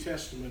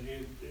Testament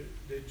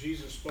that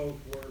Jesus spoke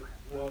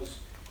was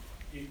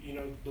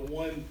the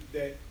one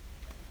that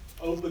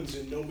opens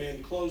and no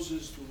man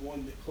closes, the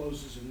one that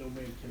closes and no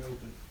man can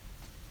open.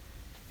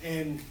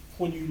 And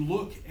when you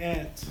look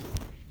at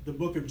the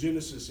book of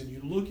Genesis and you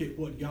look at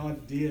what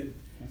God did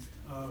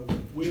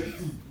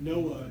with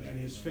Noah and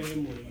his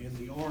family in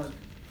the ark,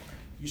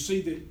 you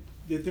see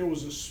that there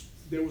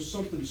was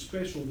something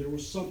special, there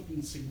was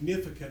something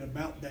significant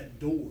about that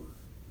door.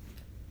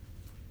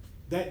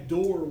 That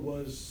door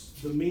was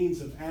the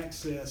means of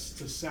access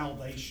to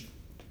salvation.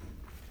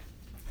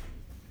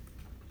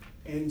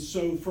 And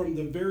so from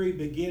the very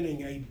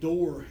beginning, a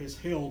door has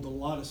held a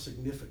lot of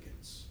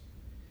significance.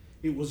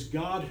 It was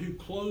God who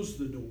closed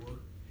the door,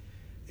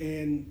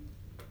 and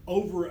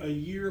over a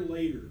year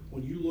later,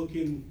 when you look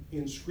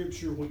in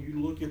Scripture, when you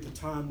look at the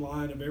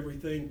timeline of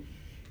everything,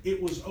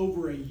 it was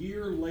over a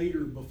year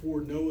later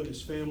before Noah and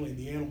his family and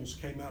the animals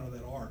came out of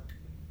that ark.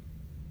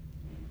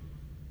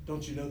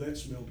 Don't you know that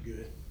smelled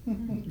good?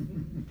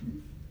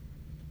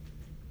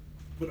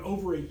 But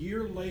over a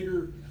year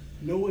later,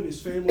 Noah and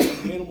his family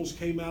and the animals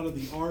came out of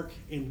the ark,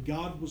 and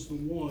God was the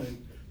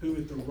one who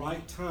at the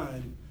right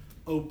time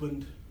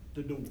opened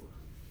the door.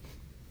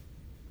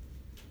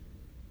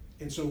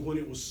 And so when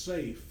it was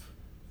safe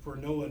for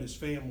Noah and his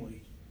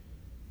family,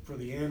 for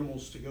the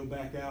animals to go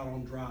back out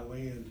on dry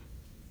land,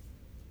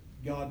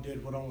 God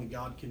did what only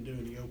God can do,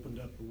 and he opened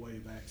up the way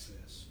of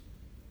access.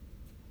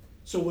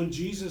 So when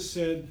Jesus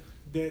said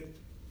that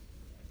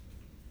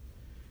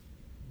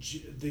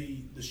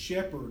the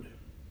shepherd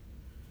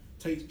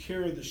takes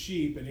care of the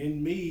sheep, and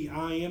in me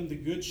I am the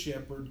good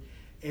shepherd,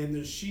 and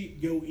the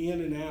sheep go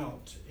in and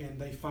out and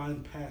they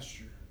find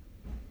pasture.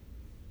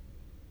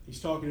 He's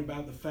talking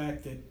about the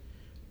fact that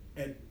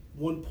at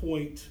one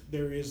point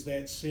there is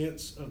that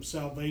sense of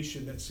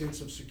salvation, that sense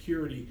of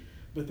security,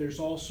 but there's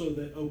also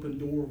that open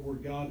door where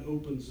God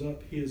opens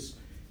up his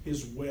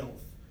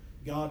wealth.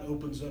 God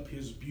opens up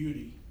his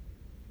beauty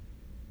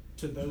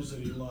to those that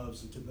he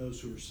loves and to those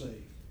who are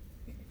saved.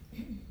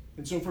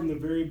 And so from the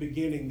very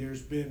beginning,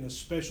 there's been a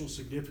special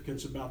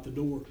significance about the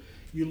door.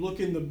 You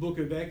look in the book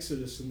of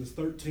Exodus in the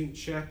 13th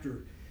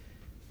chapter,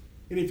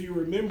 and if you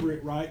remember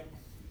it right,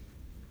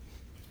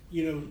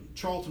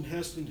 Charlton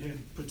Heston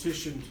had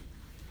petitioned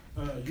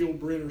Yul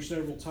Brynner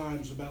several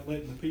times about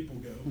letting the people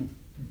go.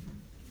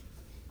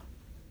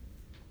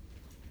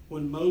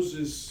 When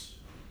Moses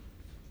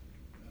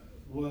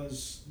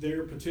was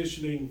there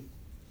petitioning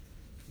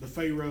the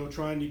Pharaoh,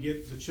 trying to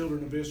get the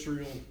children of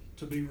Israel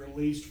to be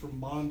released from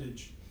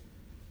bondage,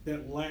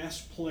 that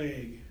last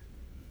plague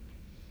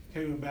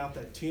came about,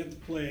 that 10th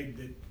plague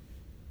that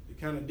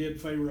kind of did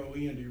Pharaoh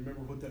in. Do you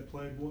remember what that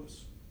plague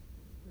was?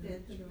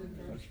 Death of the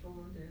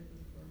firstborn.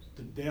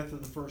 The death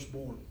of the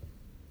firstborn.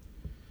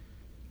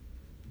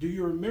 Do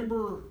you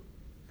remember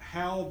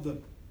how the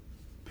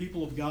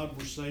people of God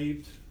were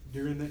saved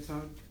during that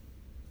time?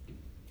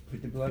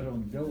 Put the blood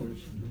on the doors.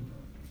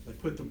 They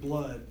put the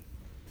blood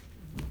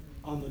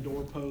on the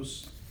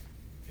doorposts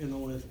and the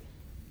lintel.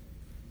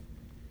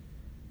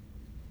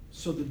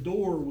 So the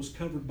door was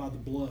covered by the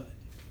blood.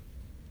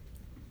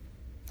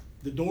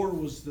 The door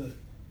was the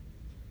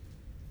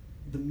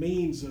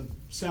means of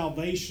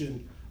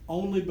salvation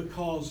only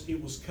because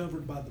it was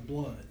covered by the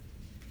blood.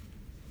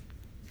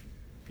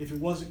 If it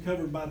wasn't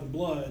covered by the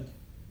blood,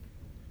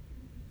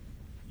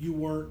 you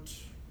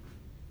weren't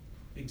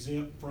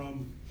exempt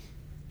from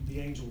the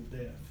angel of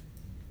death.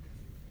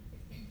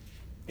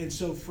 And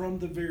so from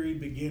the very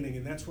beginning,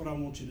 and that's what I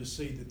want you to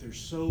see, that there's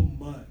so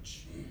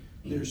much,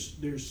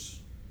 there's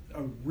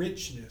a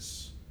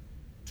richness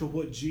to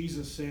what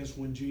Jesus says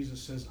when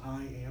Jesus says,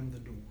 I am the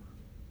door.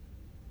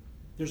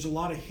 There's a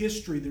lot of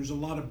history, there's a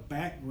lot of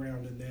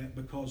background in that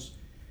because,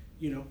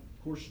 of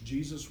course,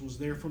 Jesus was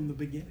there from the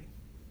beginning.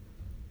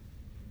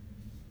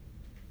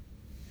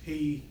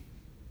 He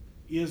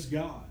is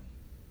God.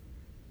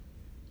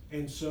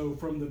 And so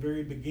from the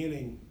very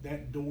beginning,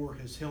 that door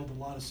has held a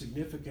lot of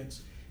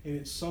significance, and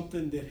it's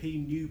something that he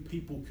knew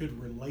people could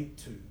relate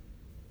to.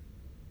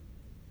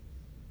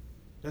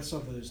 That's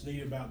something that's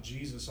neat about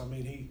Jesus. I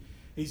mean,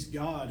 he's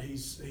God.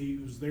 He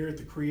was there at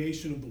the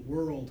creation of the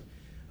world.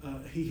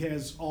 He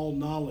has all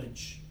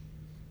knowledge,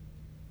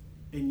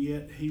 and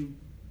yet he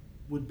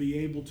would be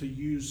able to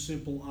use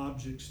simple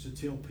objects to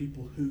tell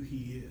people who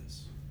he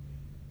is.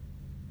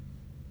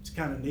 It's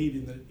kind of neat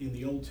in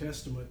the Old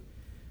Testament.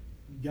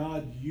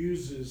 God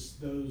uses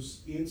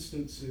those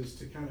instances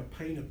to kind of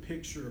paint a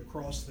picture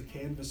across the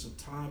canvas of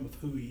time of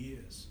who he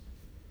is.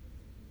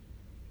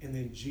 And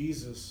then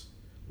Jesus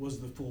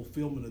was the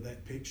fulfillment of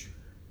that picture.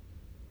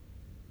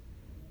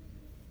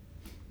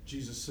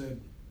 Jesus said,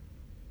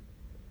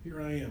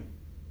 here I am.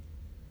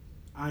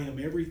 I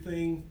am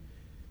everything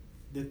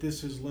that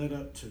this has led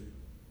up to.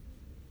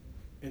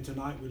 And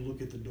tonight we look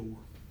at the door.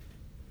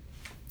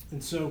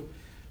 And so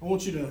I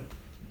want you to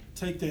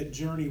take that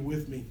journey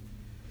with me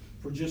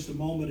for just a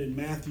moment in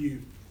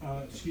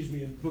in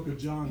the book of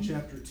John,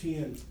 chapter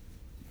 10,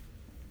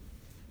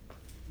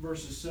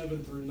 verses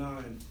 7 through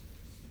 9.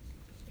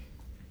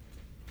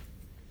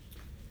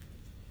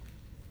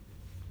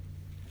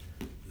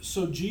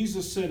 So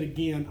Jesus said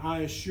again, I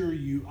assure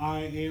you,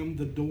 I am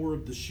the door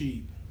of the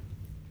sheep.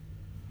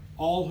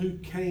 All who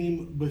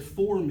came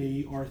before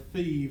me are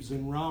thieves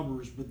and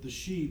robbers, but the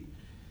sheep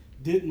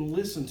didn't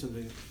listen to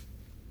them.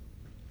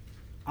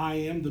 I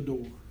am the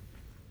door.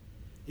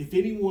 If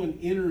anyone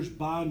enters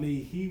by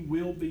me, he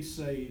will be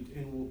saved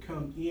and will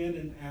come in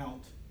and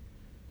out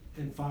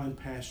and find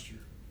pasture.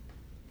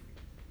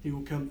 He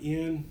will come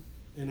in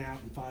and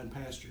out and find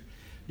pasture.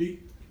 Do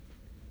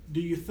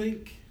you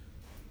think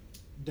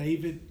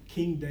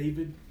King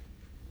David,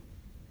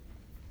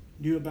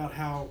 knew about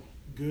how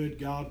good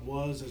God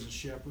was as a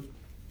shepherd?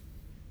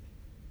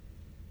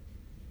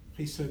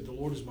 He said, the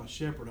Lord is my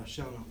shepherd, I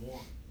shall not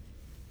want.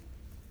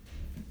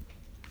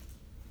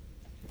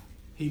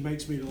 He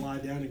makes me to lie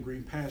down in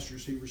green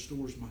pastures. He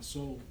restores my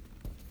soul.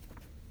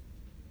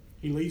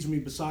 He leads me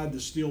beside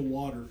the still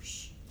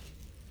waters.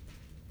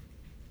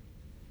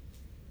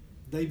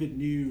 David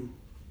knew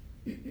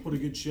what a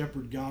good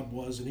shepherd God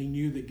was, and he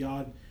knew that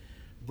God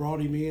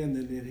brought him in,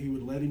 and then he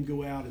would let him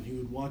go out, and he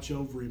would watch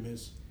over him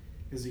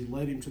as he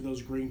led him to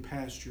those green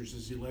pastures,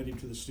 as he led him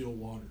to the still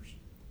waters.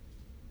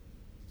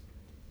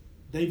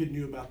 David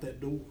knew about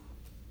that door.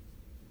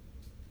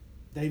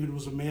 David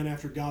was a man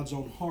after God's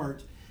own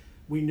heart.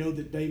 We know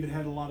that David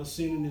had a lot of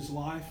sin in his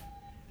life,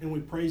 and we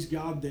praise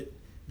God that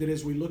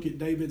as we look at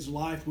David's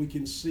life, we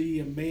can see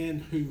a man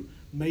who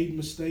made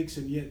mistakes,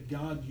 and yet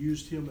God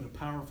used him in a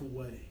powerful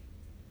way.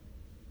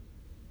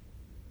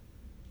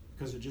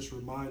 Because it just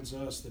reminds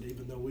us that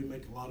even though we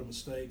make a lot of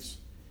mistakes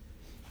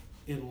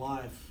in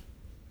life,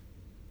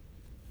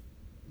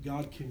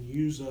 God can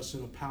use us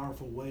in a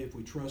powerful way if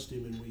we trust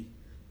Him and we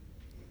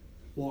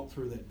walk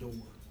through that door.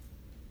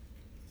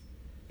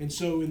 And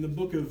so in the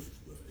book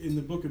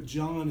of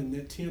John, in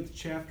that 10th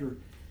chapter,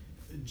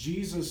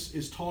 Jesus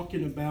is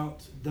talking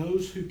about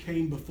those who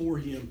came before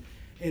Him,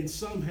 and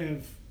some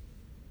have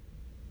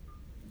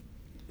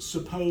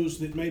supposed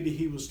that maybe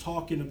He was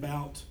talking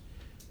about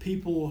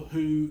people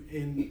who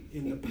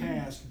in the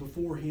past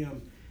before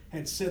Him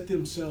had set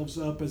themselves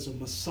up as a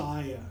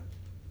Messiah,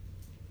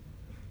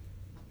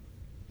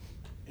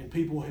 and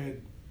people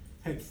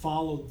had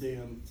followed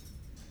them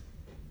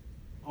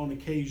on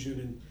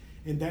occasion,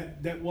 and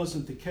that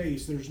wasn't the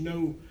case. There's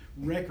no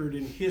record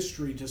in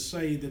history to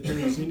say that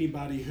there was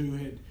anybody who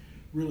had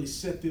really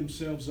set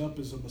themselves up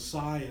as a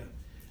Messiah,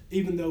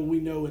 even though we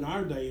know in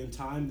our day and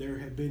time there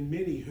have been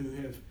many who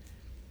have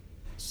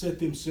set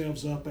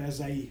themselves up as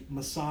a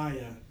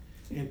Messiah,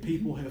 and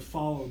people have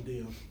followed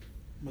them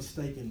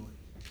mistakenly.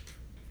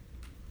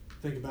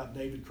 Think about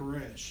David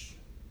Koresh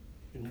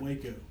in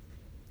Waco.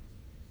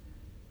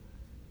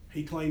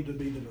 He claimed to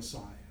be the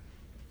Messiah.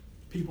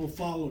 People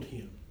followed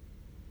him.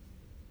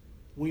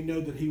 We know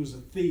that he was a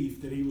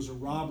thief, that he was a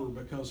robber,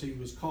 because he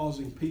was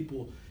causing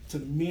people to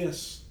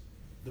miss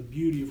the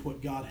beauty of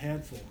what God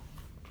had for him.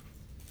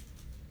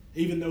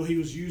 Even though he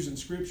was using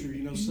Scripture,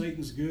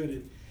 Satan's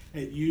good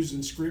at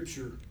using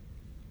Scripture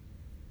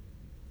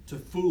to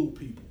fool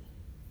people.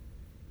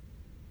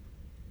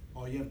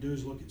 All you have to do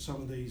is look at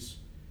some of these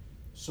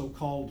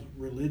so-called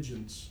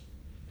religions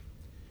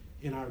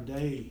in our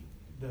day,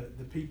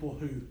 the people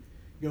who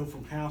go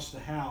from house to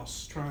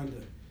house trying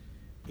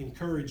to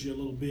encourage you a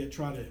little bit,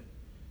 try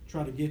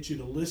to get you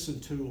to listen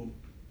to them.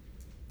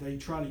 They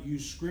try to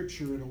use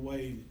Scripture in a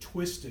way to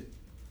twist it,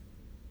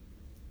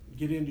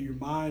 get into your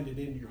mind and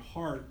into your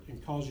heart,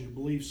 and cause you to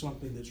believe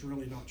something that's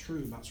really not true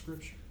about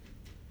Scripture.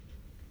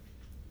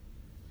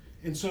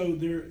 And so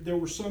there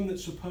were some that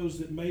supposed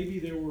that maybe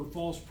there were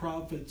false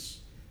prophets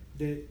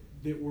that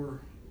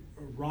were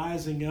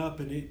rising up,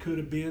 and it could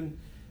have been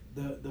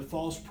the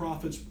false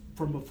prophets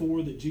from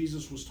before that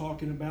Jesus was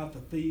talking about, the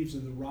thieves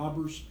and the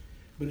robbers.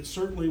 But it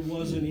certainly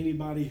wasn't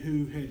anybody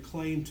who had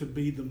claimed to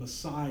be the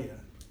Messiah.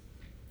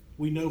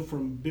 We know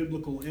from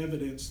biblical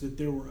evidence that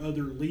there were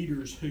other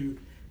leaders who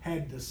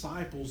had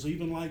disciples,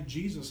 even like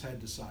Jesus had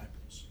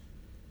disciples.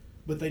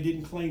 But they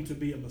didn't claim to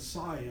be a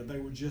Messiah. They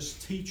were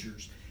just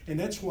teachers. And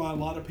that's why a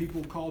lot of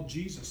people called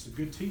Jesus a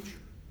good teacher.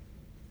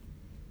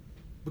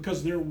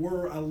 Because there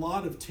were a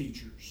lot of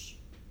teachers.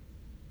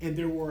 And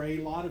there were a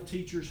lot of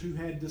teachers who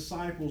had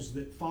disciples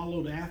that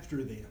followed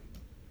after them.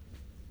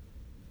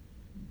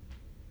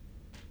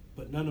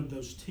 But none of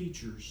those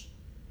teachers,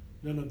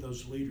 none of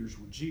those leaders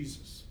were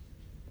Jesus.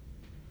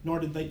 Nor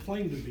did they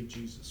claim to be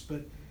Jesus.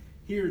 But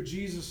here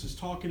Jesus is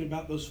talking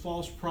about those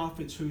false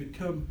prophets who had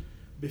come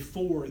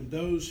before, and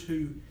those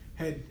who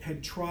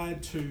had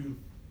tried to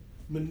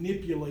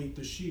manipulate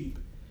the sheep.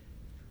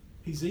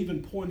 He's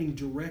even pointing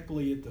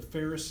directly at the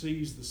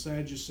Pharisees, the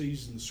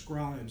Sadducees, and the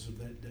scribes of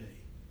that day.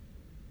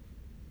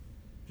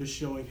 Just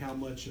showing how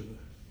much of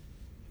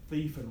a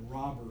thief and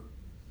robber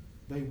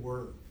they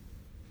were.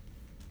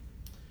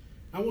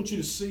 I want you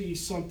to see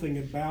something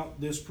about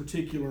this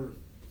particular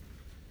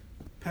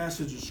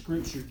passage of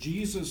Scripture.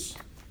 Jesus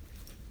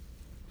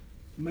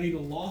made a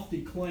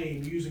lofty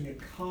claim using a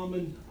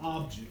common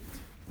object.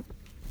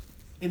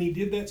 And he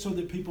did that so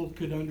that people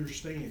could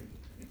understand.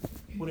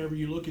 Whenever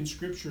you look in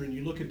Scripture and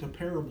you look at the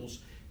parables,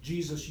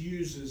 Jesus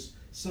uses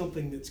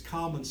something that's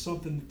common,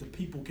 something that the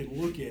people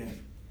can look at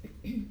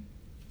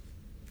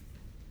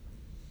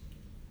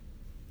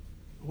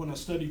When I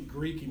studied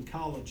Greek in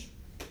college,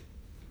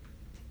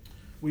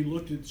 we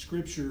looked at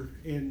Scripture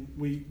and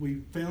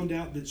we found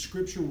out that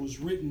Scripture was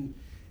written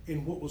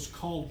in what was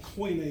called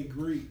Koine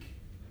Greek.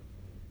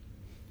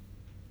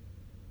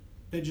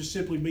 That just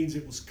simply means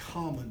it was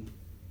common.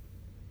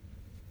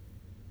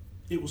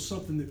 It was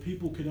something that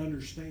people could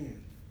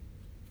understand.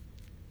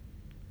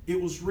 It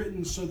was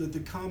written so that the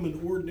common,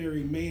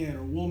 ordinary man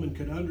or woman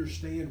could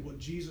understand what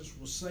Jesus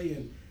was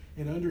saying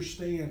and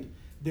understand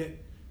that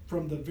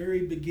from the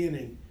very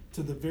beginning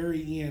to the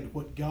very end,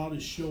 what God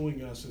is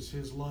showing us is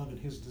His love and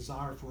His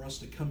desire for us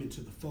to come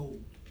into the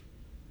fold.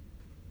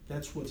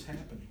 That's what's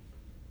happening.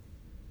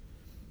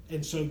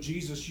 And so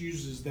Jesus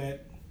uses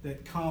that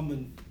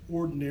common,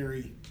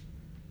 ordinary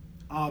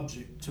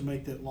object to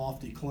make that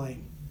lofty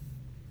claim.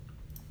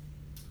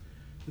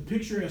 The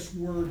picturesque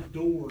word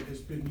door has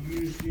been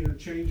used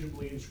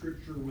interchangeably in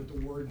Scripture with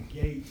the word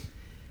gate.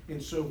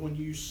 And so when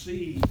you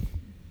see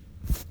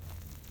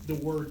the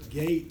word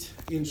gate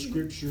in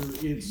Scripture,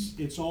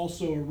 it's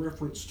also a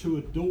reference to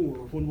a door.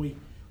 When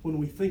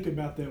we think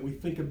about that, we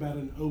think about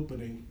an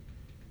opening.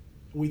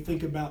 We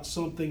think about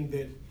something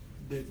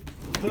that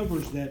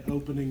covers that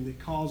opening, that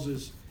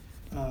causes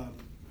a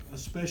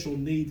special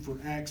need for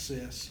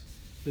access.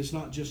 That's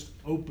not just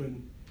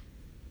open,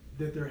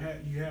 that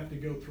you have to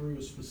go through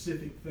a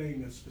specific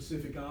thing, a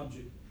specific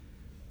object.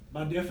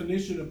 By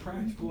definition of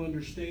practical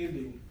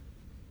understanding,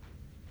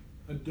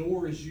 a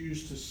door is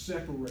used to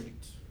separate.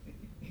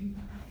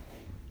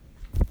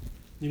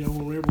 You know,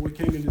 whenever we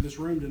came into this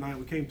room tonight,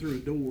 we came through a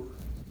door.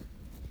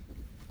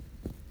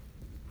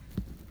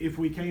 If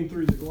we came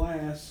through the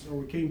glass or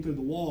we came through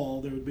the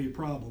wall, there would be a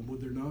problem,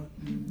 would there not?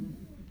 Mm-hmm.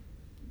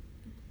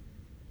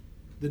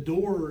 The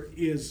door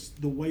is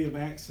the way of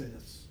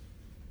access.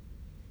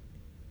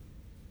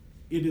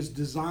 It is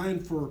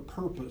designed for a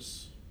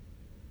purpose.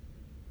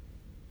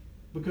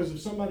 Because if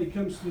somebody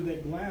comes through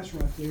that glass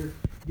right there,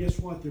 guess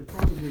what? They're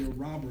probably a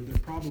robber. They're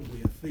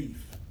probably a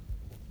thief.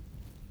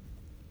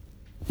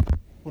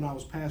 When I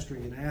was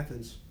pastoring in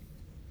Athens,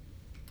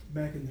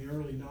 back in the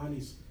early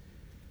 90s,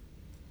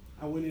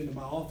 I went into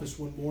my office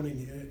one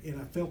morning and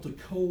I felt a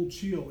cold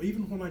chill.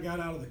 Even when I got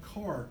out of the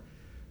car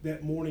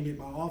that morning at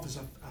my office,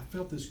 I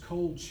felt this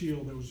cold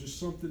chill. There was just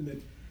something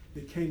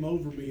that came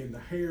over me, and the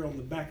hair on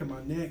the back of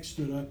my neck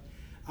stood up.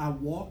 I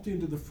walked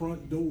into the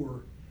front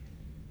door,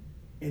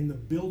 and the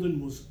building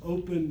was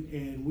open,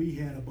 and we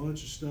had a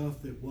bunch of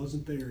stuff that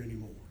wasn't there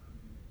anymore.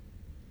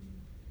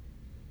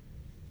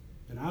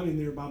 And I'm in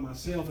there by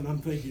myself, and I'm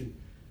thinking,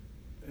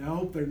 I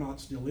hope they're not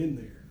still in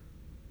there.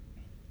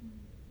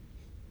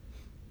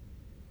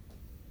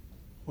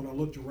 When I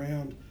looked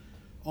around,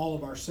 all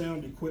of our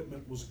sound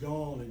equipment was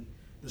gone, and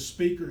the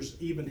speakers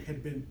even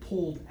had been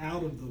pulled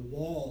out of the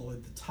wall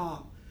at the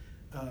top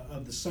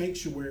of the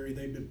sanctuary.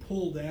 They'd been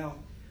pulled out.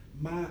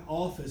 My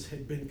office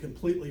had been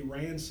completely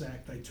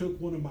ransacked. They took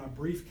one of my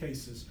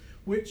briefcases,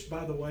 which,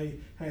 by the way,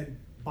 had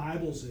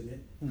Bibles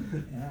in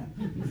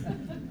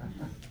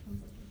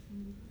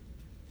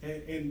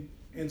it,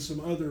 and some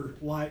other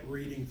light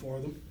reading for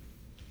them.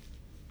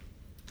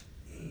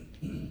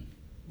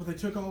 But they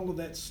took all of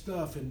that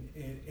stuff,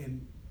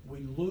 and we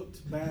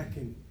looked back,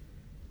 and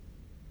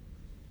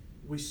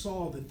we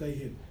saw that they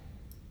had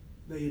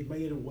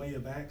made a way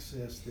of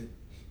access that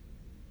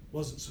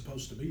wasn't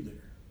supposed to be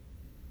there.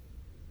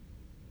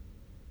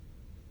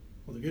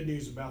 Well, the good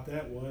news about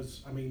that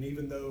was, I mean,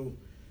 even though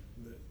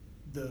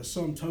the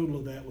sum total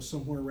of that was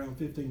somewhere around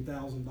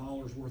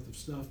 $15,000 worth of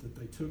stuff that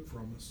they took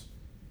from us,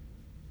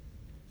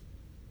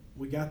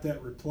 we got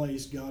that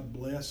replaced. God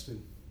blessed,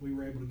 and we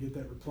were able to get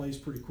that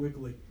replaced pretty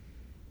quickly.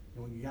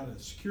 And when you got a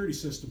security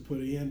system put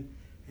in,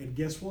 and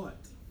guess what?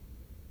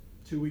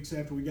 2 weeks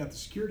after we got the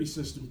security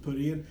system put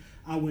in,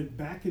 I went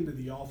back into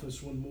the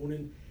office one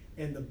morning,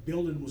 and the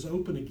building was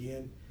open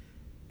again.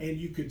 And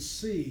you could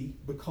see,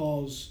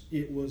 because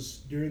it was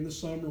during the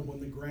summer when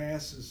the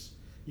grass is,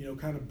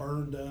 kind of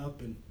burned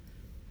up, and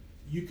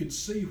you could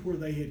see where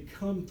they had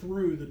come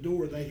through the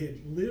door. They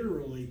had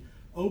literally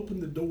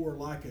opened the door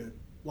like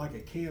a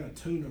can of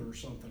tuna or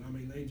something. I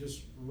mean, they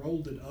just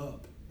rolled it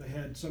up. They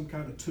had some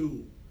kind of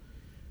tool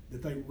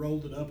that they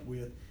rolled it up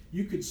with.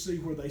 You could see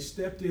where they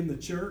stepped in the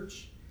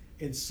church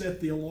and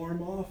set the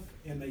alarm off,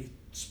 and they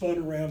spun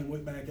around and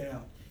went back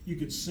out. You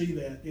could see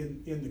that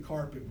in the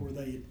carpet where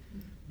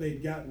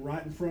they'd gotten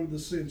right in front of the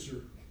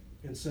sensor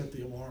and set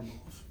the alarm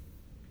off.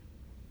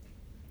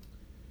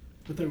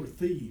 But they were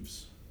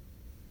thieves.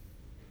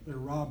 They're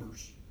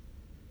robbers.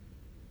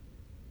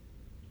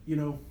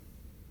 The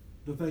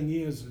thing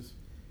is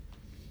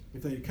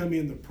if they had come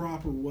in the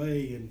proper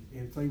way, and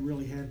if they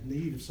really had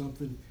need of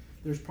something,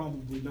 there's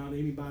probably not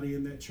anybody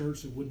in that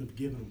church that wouldn't have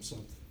given them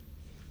something.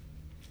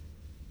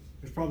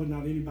 There's probably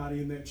not anybody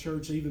in that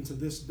church, even to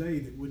this day,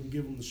 that wouldn't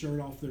give them the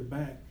shirt off their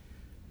back.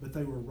 But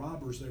they were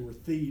robbers. They were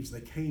thieves. They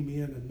came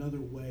in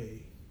another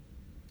way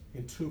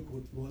and took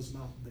what was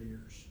not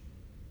theirs.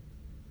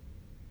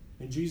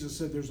 And Jesus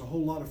said there's a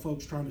whole lot of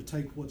folks trying to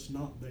take what's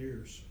not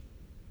theirs.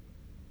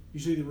 You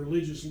see, the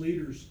religious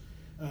leaders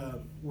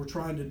we're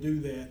trying to do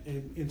that.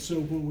 And so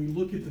when we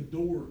look at the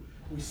door,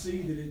 we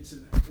see that it's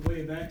a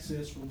way of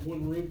access from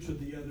one room to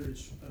the other.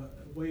 It's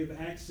a way of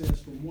access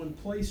from one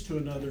place to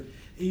another,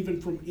 even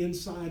from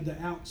inside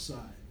to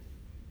outside.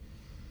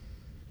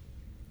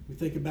 We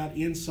think about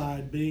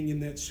inside being in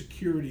that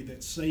security,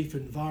 that safe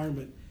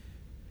environment.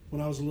 When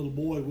I was a little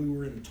boy, we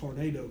were in a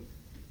tornado.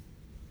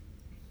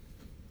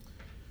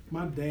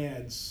 My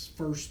dad's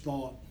first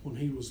thought when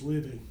he was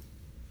living,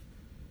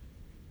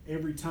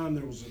 every time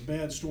there was a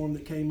bad storm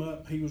that came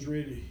up, he was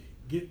ready to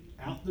get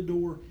out the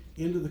door,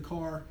 into the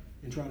car,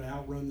 and try to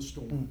outrun the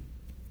storm.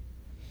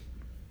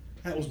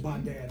 That was my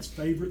dad's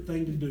favorite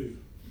thing to do.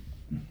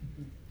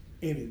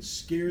 And it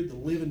scared the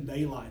living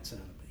daylights out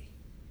of me.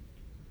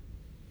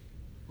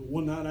 But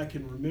one night I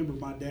can remember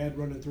my dad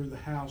running through the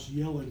house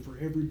yelling for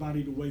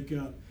everybody to wake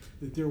up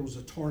that there was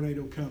a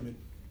tornado coming.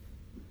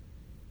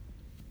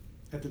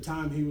 At the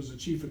time, he was the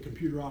chief of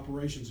computer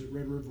operations at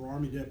Red River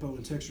Army Depot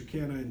in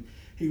Texarkana, and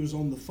he was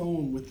on the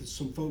phone with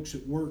some folks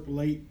at work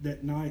late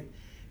that night,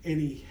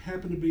 and he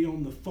happened to be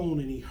on the phone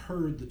and he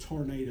heard the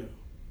tornado.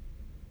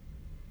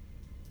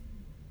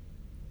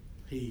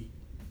 He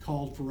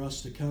called for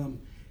us to come,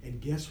 and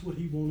guess what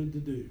he wanted to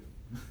do?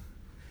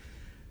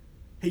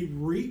 He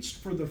reached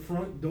for the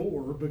front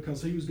door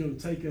because he was going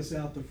to take us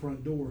out the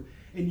front door.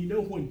 And you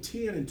know, when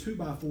 10 and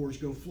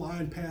 2x4s go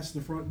flying past the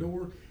front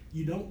door,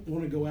 you don't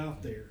want to go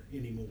out there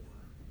anymore.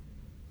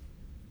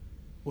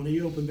 When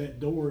he opened that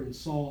door and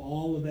saw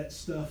all of that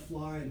stuff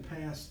flying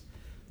past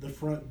the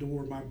front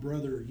door, my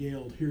brother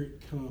yelled, "Here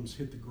it comes,"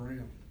 hit the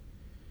ground.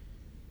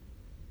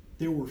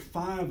 There were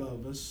 5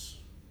 of us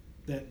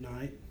that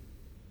night.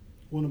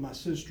 One of my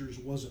sisters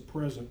wasn't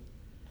present.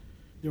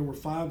 There were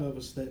 5 of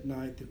us that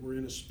night that were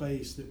in a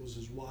space that was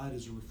as wide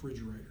as a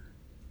refrigerator,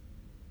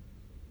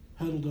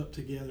 huddled up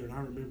together. And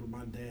I remember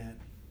my dad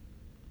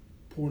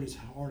pouring his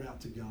heart out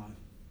to God,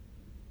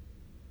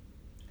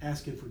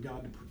 asking for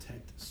God to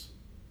protect us.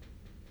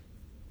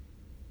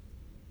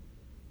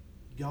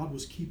 God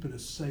was keeping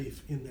us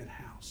safe in that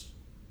house.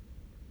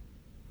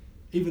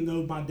 Even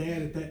though my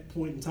dad at that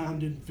point in time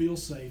didn't feel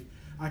safe,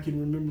 I can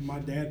remember my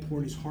dad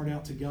pouring his heart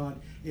out to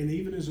God. And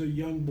even as a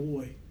young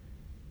boy,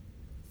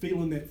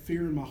 feeling that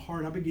fear in my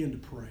heart, I began to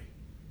pray.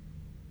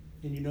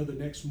 And you know, the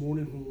next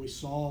morning when we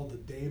saw the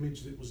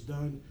damage that was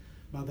done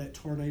by that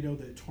tornado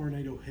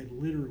had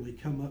literally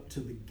come up to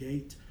the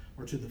gate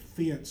or to the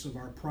fence of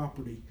our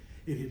property.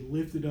 It had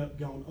lifted up,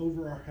 gone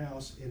over our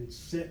house, and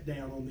set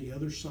down on the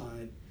other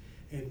side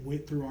and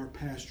went through our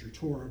pasture,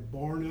 tore our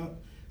barn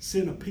up,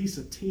 sent a piece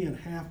of tin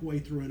halfway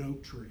through an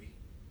oak tree.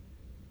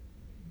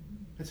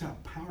 That's how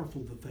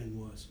powerful the thing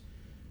was.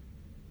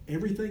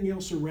 Everything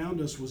else around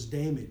us was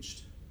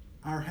damaged.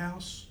 Our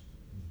house,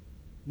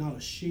 not a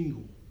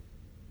shingle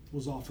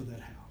was off of that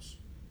house.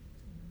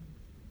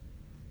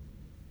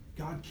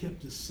 God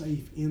kept us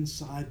safe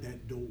inside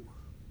that door.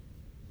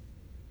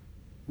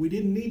 We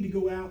didn't need to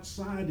go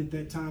outside at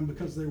that time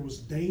because there was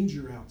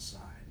danger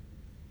outside.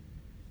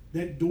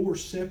 That door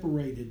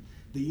separated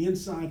the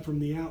inside from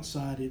the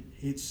outside.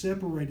 It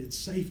separated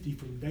safety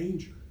from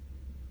danger.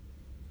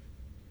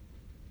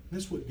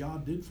 That's what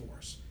God did for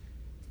us.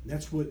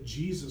 That's what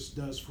Jesus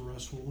does for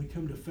us when we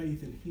come to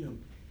faith in Him.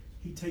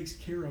 He takes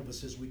care of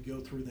us as we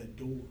go through that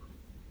door.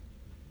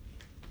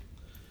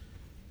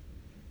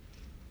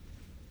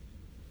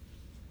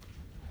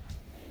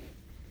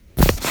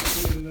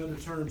 In other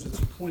terms, it's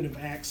a point of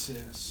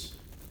access.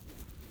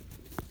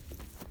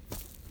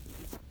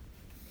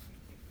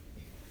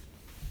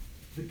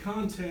 The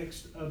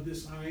context of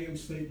this I am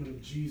statement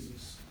of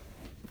Jesus.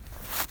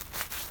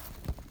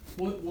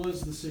 What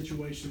was the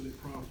situation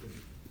that prompted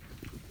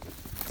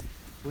it?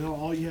 Well,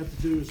 all you have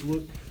to do is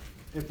look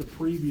at the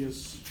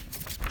previous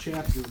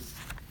chapter,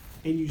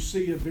 and you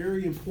see a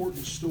very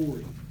important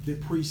story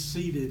that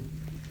preceded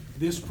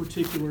this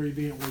particular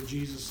event where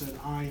Jesus said,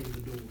 "I am the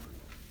door."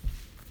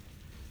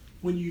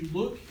 When you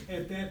look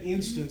at that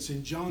instance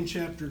in John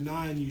chapter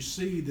 9, you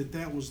see that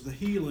that was the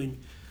healing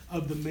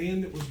of the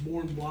man that was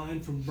born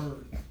blind from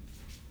birth.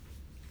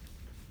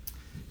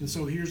 And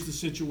so here's the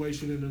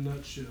situation in a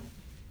nutshell.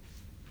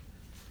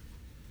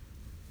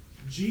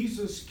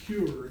 Jesus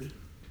cured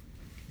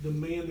the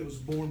man that was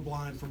born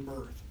blind from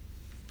birth.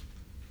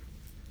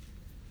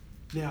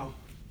 Now,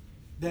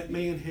 that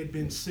man had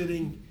been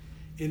sitting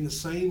in the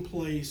same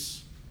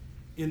place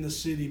in the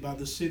city, by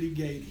the city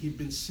gate. He'd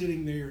been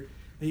sitting there.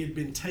 He had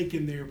been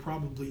taken there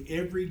probably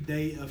every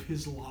day of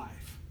his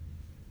life.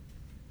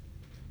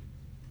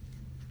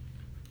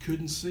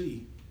 Couldn't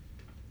see.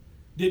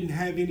 Didn't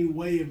have any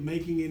way of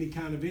making any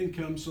kind of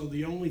income, so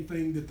the only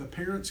thing that the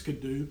parents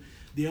could do,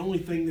 the only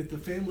thing that the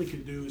family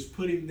could do is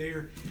put him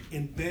there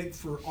and beg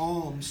for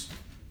alms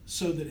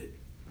so that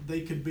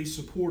they could be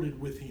supported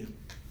with him.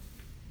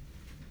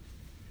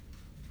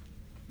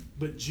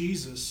 But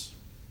Jesus,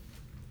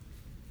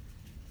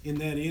 in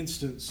that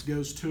instance,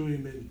 goes to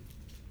him and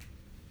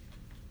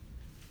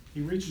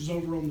he reaches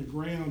over on the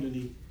ground and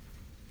he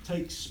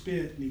takes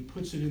spit and he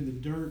puts it in the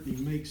dirt and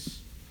he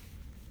makes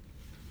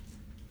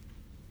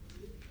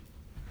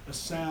a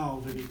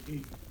salve and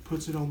he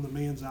puts it on the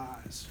man's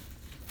eyes.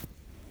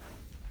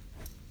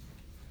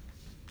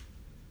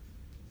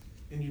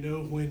 And you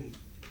know,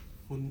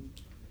 when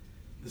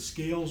the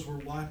scales were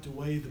wiped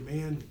away, the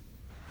man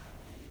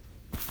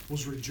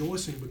was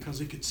rejoicing because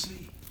he could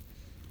see.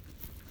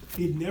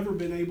 He'd never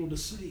been able to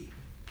see.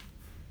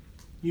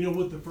 You know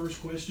what the first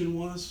question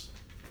was?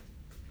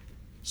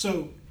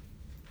 So,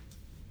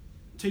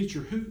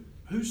 teacher,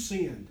 who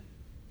sinned?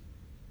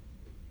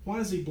 Why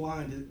is he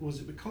blind?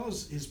 Was it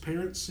because his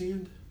parents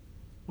sinned?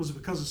 Was it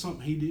because of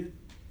something he did?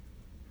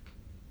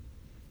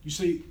 You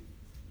see,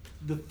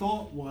 the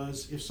thought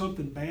was, if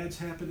something bad's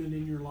happening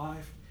in your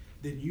life,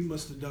 then you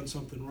must have done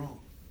something wrong.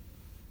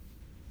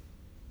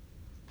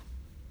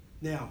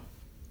 Now,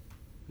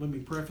 let me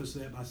preface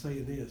that by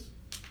saying this.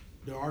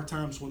 There are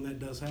times when that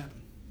does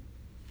happen.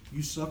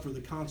 You suffer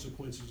the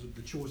consequences of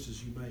the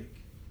choices you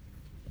make.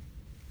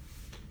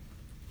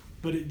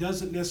 But it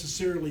doesn't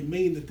necessarily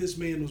mean that this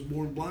man was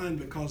born blind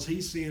because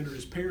he sinned or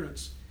his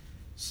parents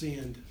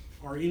sinned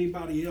or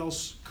anybody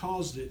else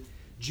caused it.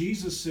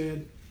 Jesus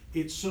said,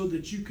 it's so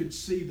that you could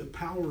see the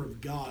power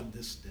of God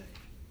this day.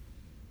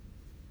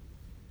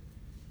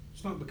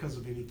 It's not because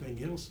of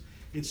anything else.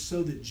 It's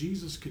so that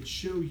Jesus could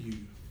show you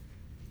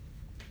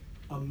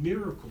a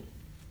miracle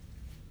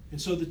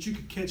and so that you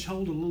could catch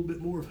hold a little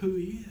bit more of who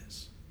he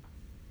is,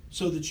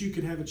 so that you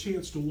could have a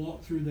chance to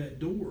walk through that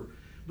door.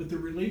 But the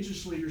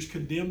religious leaders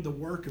condemned the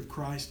work of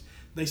Christ.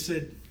 They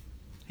said,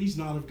 he's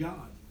not of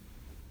God.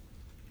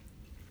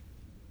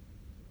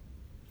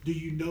 Do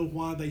you know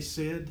why they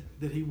said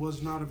that he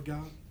was not of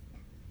God?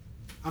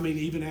 I mean,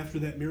 even after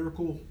that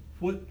miracle,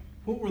 what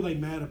were they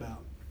mad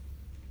about?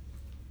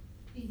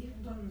 He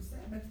healed on the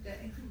Sabbath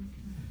day.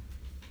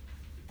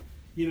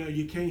 You know,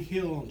 you can't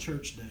heal on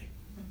church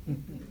day.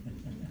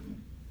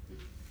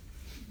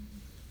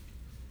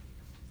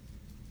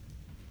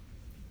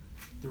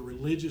 The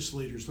religious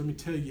leaders, let me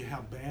tell you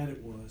how bad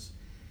it was.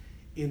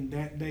 In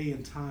that day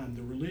and time,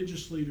 the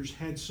religious leaders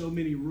had so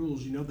many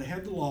rules. You know, they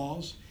had the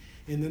laws,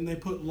 and then they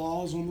put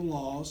laws on the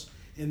laws,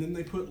 and then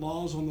they put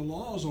laws on the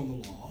laws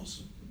on the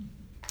laws,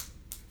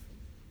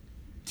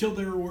 till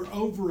there were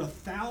over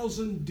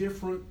 1,000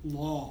 different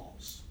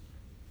laws.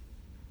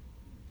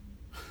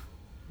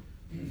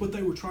 What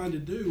they were trying to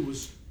do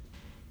was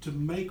to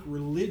make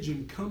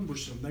religion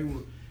cumbersome. They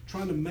were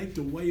trying to make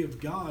the way of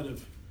God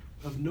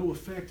of no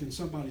effect in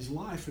somebody's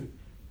life. And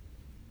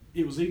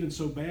it was even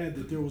so bad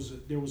that there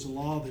was a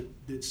law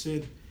that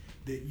said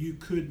that you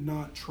could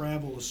not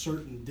travel a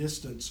certain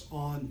distance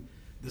on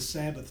the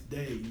Sabbath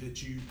day,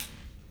 that you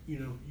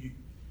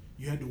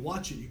had to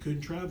watch it. You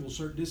couldn't travel a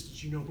certain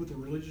distance. You know what the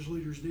religious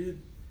leaders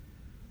did?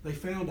 They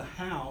found a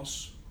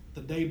house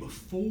the day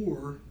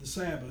before the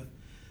Sabbath.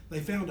 They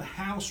found a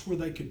house where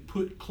they could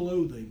put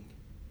clothing,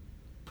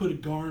 put a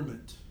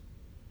garment,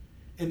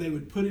 and they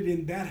would put it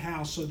in that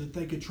house so that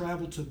they could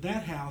travel to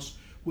that house,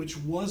 which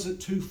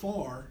wasn't too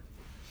far,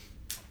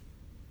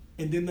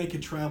 and then they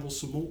could travel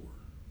some more.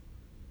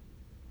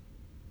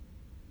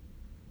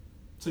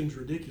 Seems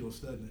ridiculous,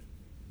 doesn't it?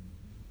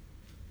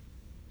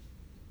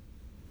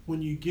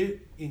 When you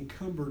get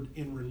encumbered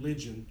in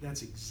religion,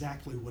 that's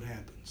exactly what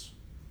happens.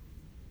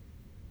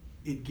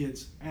 It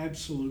gets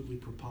absolutely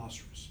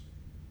preposterous.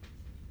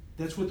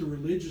 That's what the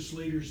religious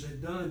leaders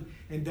had done,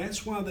 and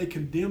that's why they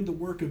condemned the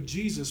work of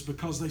Jesus,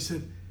 because they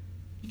said,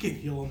 you can't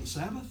heal on the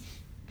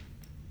Sabbath.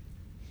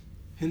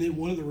 And then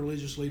one of the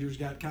religious leaders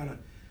got kind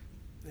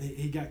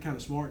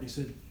of smart, and he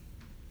said,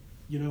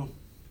 you know,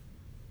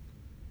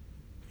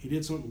 he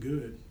did something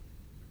good.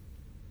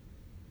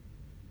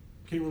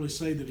 Can't really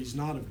say that he's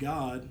not of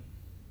God.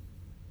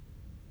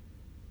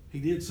 He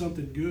did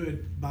something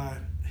good by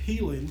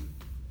healing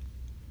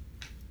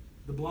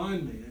the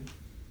blind man.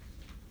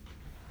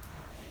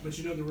 But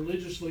you know, the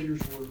religious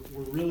leaders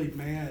were really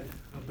mad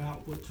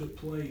about what took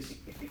place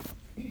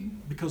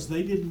because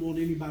they didn't want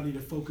anybody to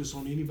focus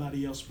on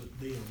anybody else but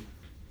them.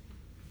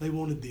 They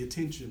wanted the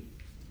attention.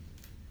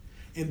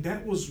 And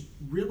that was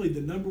really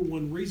the number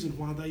one reason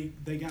why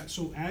they got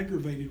so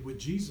aggravated with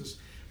Jesus,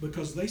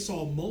 because they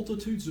saw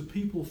multitudes of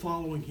people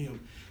following him.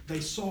 They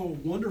saw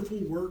wonderful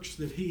works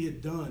that he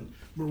had done,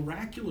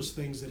 miraculous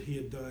things that he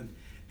had done,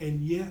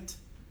 and yet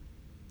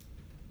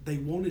they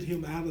wanted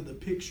him out of the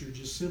picture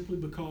just simply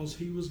because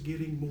he was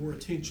getting more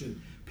attention.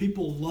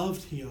 People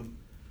loved him.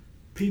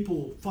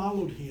 People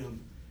followed him.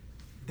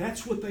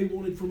 That's what they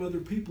wanted from other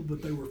people,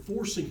 but they were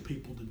forcing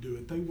people to do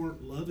it. They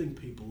weren't loving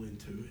people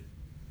into it.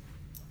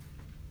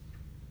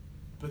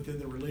 But then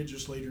the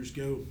religious leaders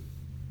go,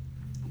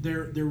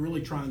 they're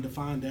really trying to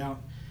find out,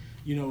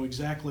 you know,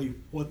 exactly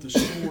what the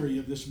story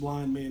of this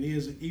blind man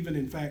is. Even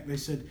in fact, they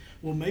said,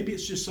 well, maybe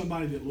it's just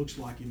somebody that looks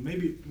like him.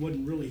 Maybe it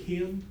wasn't really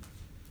him.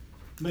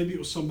 Maybe it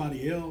was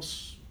somebody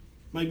else.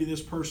 Maybe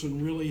this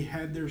person really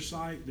had their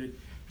sight, that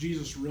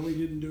Jesus really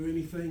didn't do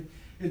anything.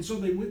 And so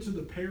they went to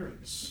the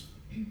parents.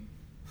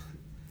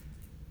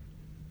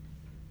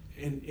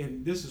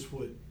 And this is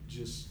what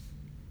just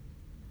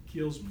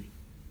kills me.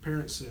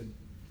 Parents said,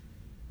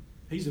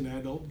 he's an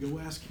adult, go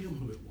ask him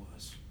who it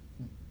was.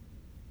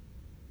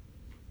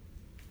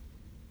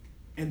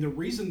 And the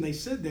reason they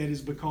said that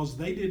is because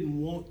they didn't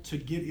want to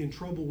get in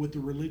trouble with the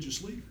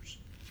religious leaders.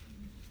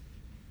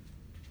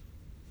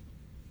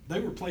 They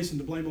were placing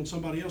the blame on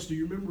somebody else. Do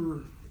you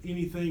remember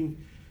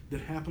anything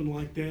that happened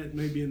like that,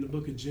 maybe in the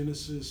book of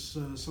Genesis,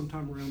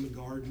 sometime around the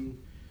garden,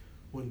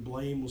 when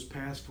blame was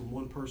passed from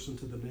one person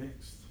to the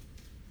next?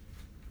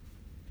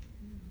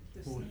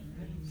 Boy.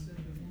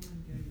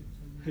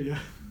 Yeah,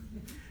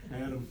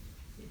 Adam.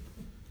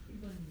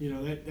 You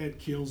know, that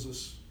kills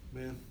us,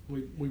 man.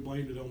 We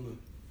blamed it on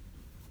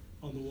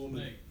the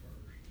woman.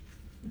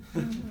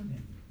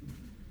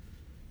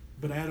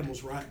 But Adam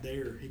was right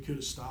there. He could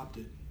have stopped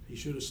it. He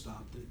should have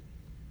stopped it.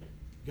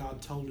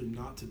 God told him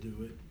not to do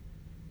it.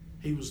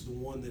 He was the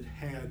one that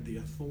had the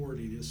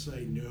authority to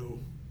say, no,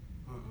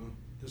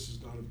 this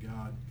is not of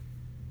God.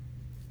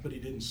 But he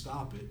didn't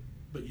stop it.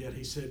 But yet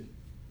he said,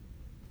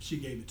 she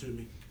gave it to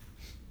me.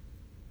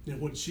 And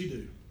what did she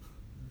do?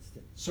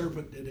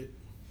 Serpent did it.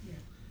 Yeah.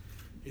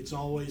 It's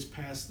always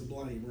pass the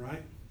blame,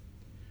 right?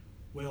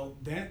 Well,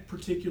 that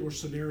particular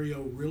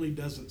scenario really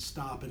doesn't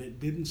stop, and it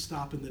didn't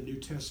stop in the New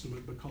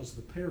Testament because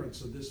the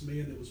parents of this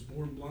man that was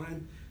born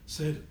blind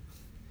said,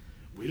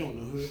 we don't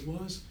know who it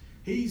was.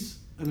 He's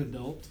an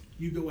adult.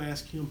 You go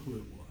ask him who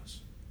it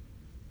was.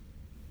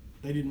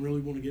 They didn't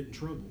really want to get in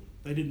trouble.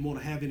 They didn't want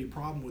to have any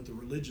problem with the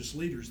religious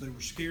leaders. They were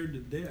scared to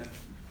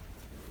death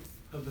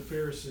of the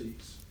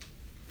Pharisees.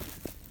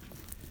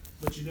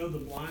 But you know, the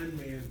blind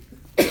man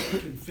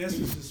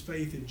confesses his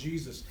faith in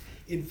Jesus.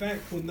 In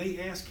fact, when they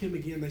asked him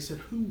again, they said,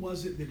 who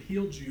was it that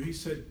healed you? He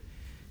said,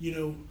 you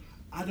know,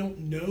 I don't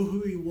know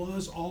who he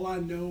was. All I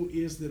know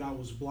is that I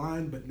was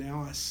blind, but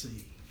now I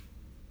see.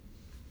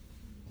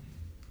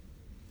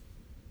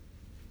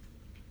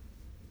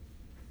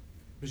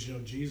 Because, you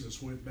know,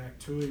 Jesus went back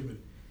to him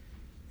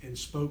and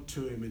spoke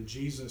to him. And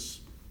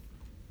Jesus,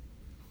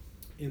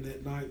 in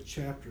that 9th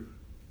chapter,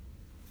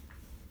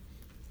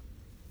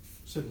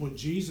 said when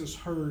Jesus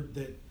heard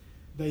that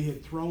they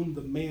had thrown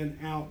the man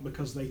out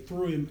because they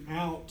threw him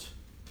out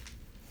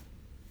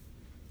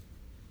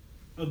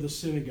of the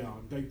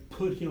synagogue. They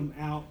put him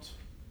out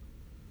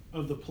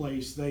of the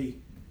place. They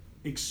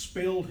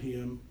expelled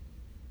him.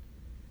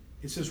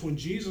 It says, when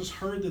Jesus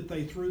heard that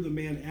they threw the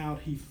man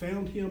out, he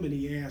found him and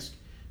he asked,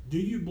 do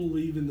you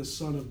believe in the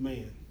Son of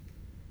Man?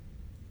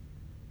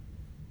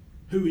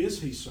 Who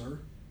is he, sir,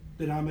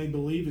 that I may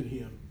believe in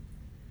him?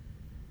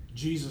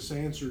 Jesus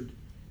answered,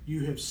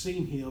 you have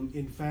seen him.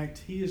 In fact,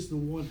 he is the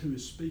one who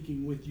is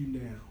speaking with you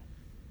now.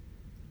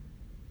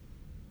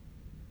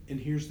 And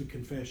here's the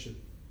confession.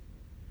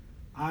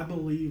 I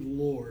believe,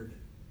 Lord.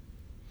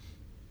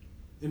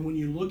 And when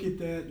you look at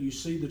that, you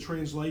see the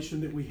translation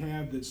that we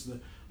have that's the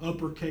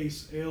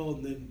uppercase L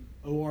and then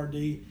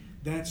O-R-D.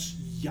 That's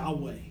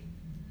Yahweh.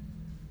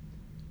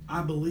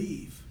 I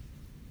believe.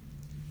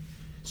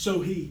 So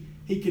he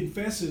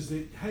confesses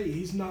that, hey,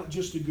 he's not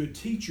just a good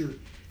teacher.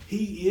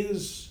 He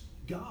is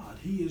God.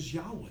 He is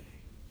Yahweh.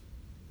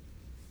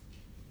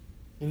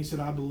 And he said,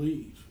 I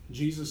believe.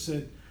 Jesus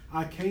said,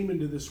 I came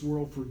into this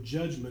world for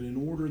judgment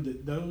in order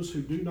that those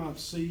who do not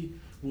see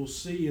will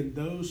see, and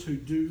those who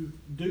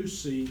do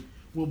see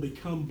will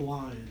become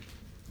blind.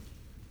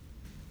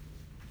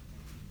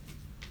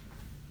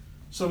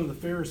 Some of the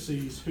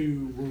Pharisees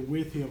who were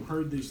with him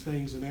heard these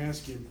things and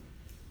asked him,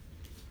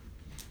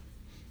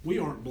 we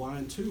aren't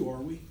blind too,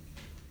 are we?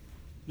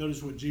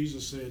 Notice what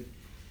Jesus said.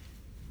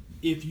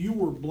 If you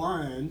were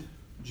blind,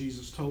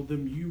 Jesus told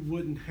them, you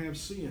wouldn't have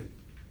sin.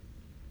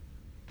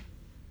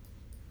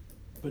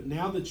 But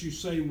now that you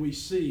say we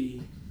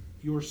see,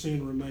 your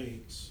sin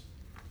remains.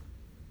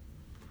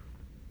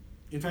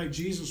 In fact,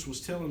 Jesus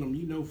was telling them,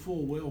 you know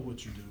full well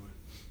what you're doing.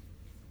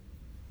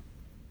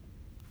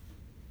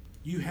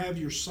 You have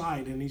your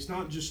sight, and he's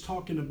not just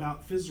talking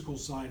about physical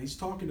sight. He's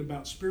talking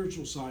about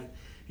spiritual sight.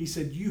 He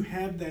said, you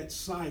have that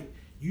sight.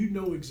 You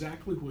know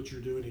exactly what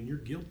you're doing, and you're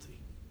guilty.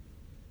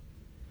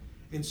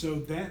 And so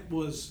that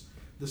was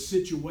the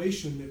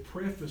situation that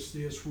prefaced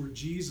this, where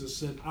Jesus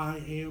said, I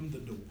am the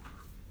door.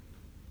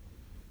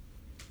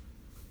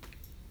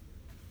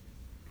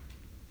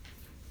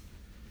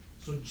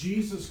 So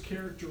Jesus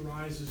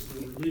characterizes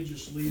the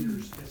religious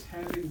leaders as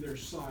having their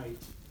sight,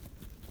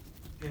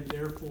 and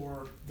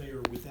therefore they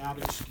are without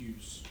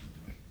excuse.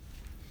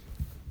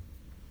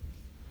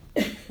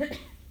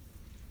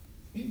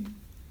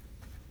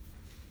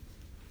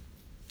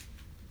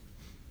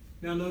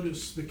 Now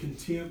notice the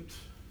contempt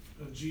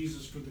of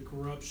Jesus for the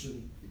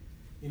corruption.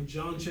 In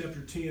John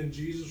chapter 10,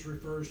 Jesus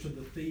refers to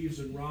the thieves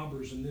and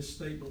robbers, and this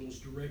statement was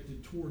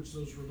directed towards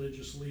those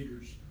religious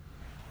leaders.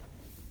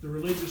 The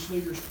religious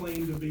leaders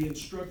claimed to be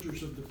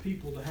instructors of the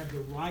people, to have the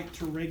right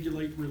to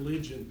regulate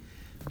religion.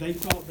 They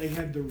thought they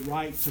had the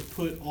right to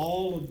put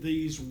all of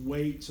these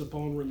weights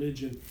upon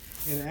religion.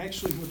 And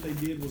actually what they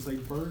did was they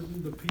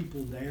burdened the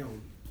people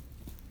down.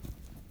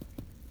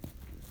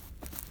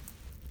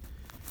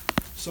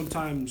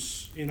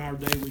 Sometimes in our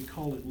day we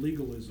call it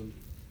legalism.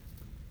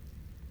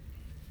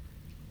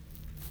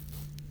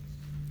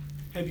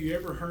 Have you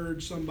ever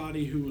heard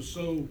somebody who was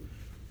so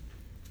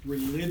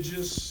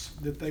religious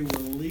that they were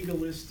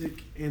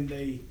legalistic and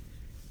they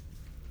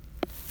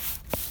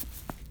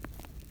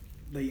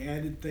they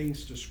added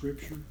things to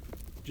Scripture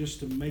just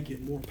to make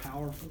it more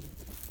powerful,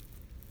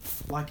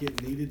 like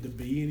it needed to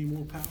be any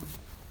more powerful.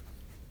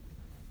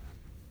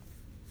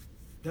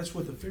 That's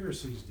what the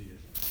Pharisees did.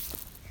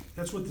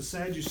 That's what the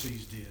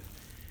Sadducees did.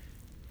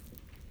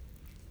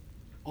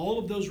 All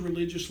of those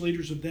religious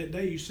leaders of that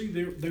day, you see,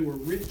 they were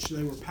rich,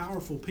 they were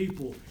powerful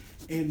people,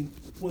 and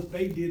what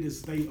they did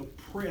is they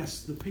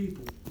oppressed the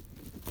people.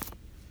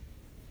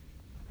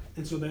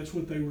 And so that's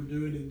what they were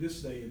doing in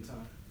this day and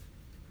time.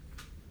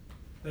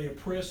 They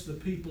oppressed the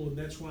people, and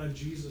that's why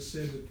Jesus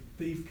said that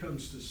the thief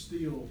comes to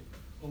steal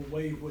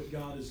away what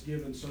God has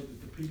given so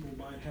that the people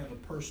might have a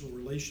personal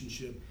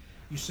relationship.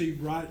 You see,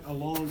 right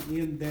along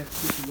in that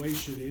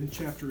situation, in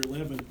chapter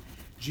 11,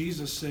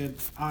 Jesus said,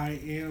 I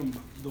am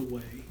the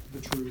way,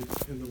 the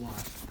truth, and the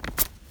life.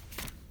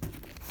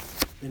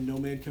 And no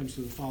man comes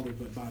to the Father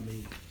but by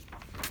me.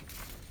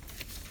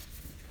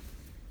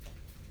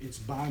 It's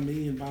by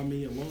me and by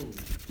me alone.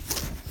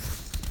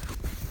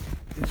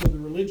 And so the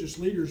religious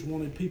leaders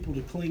wanted people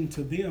to cling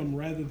to them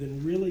rather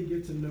than really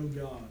get to know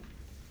God.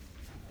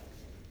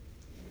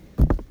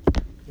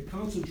 The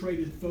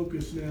concentrated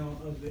focus now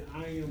of the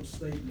I am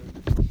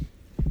statement.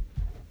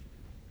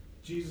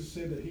 Jesus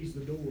said that he's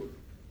the door.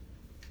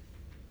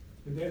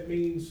 And that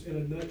means, in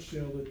a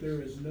nutshell, that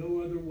there is no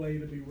other way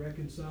to be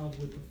reconciled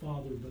with the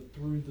Father but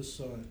through the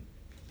Son.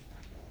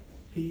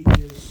 He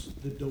is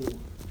the door,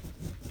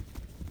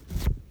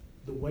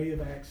 the way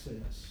of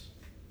access.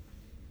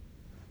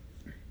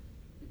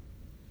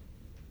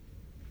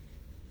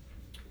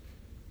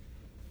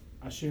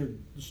 I shared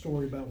the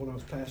story about when I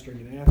was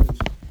pastoring in Athens.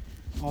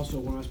 Also,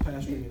 when I was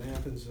pastoring in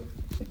Athens,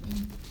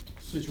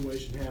 a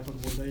situation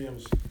happened one day.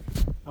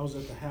 I was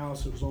at the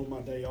house. It was on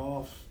my day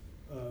off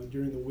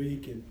during the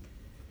week, and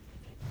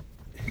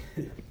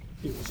it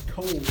was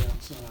cold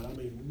outside. I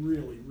mean,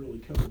 really, really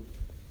cold.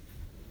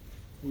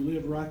 We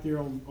lived right there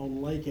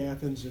on Lake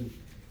Athens, and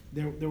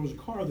there was a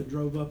car that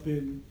drove up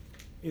in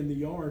the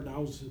yard, and I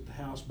was at the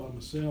house by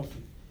myself.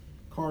 And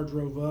the car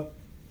drove up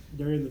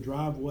there in the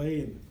driveway,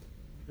 and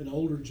an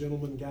older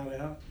gentleman got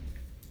out.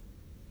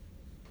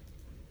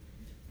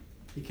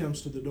 He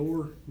comes to the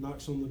door,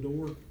 knocks on the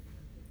door,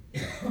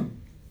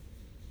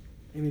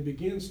 and he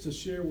begins to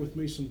share with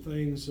me some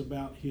things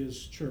about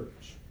his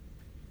church.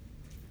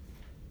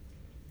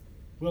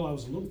 Well, I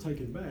was a little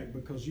taken back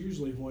because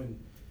usually when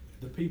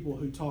the people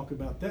who talk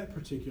about that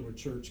particular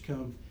church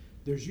come,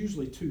 there's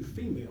usually two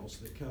females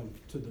that come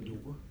to the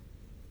door.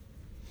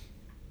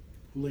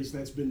 At least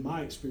that's been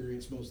my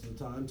experience most of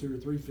the time. 2 or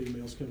 3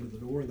 females come to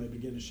the door and they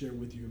begin to share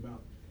with you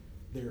about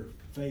their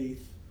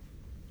faith.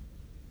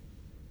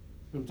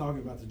 I'm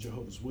talking about the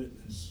Jehovah's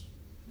Witness.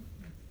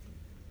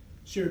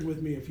 Shared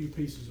with me a few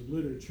pieces of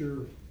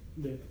literature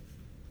that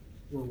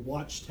were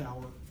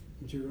Watchtower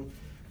material.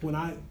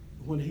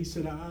 When he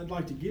said, I'd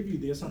like to give you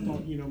this, I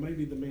thought,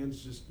 maybe the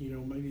man's just,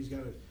 maybe he's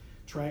got a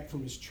tract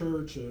from his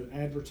church, an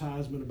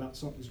advertisement about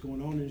something's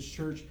going on in his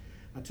church.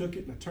 I took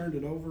it and I turned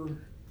it over,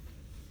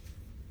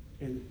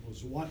 and it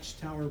was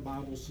Watchtower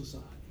Bible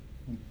Society.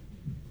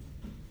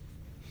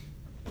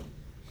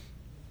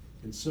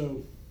 And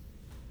so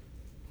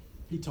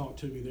he talked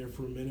to me there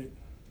for a minute.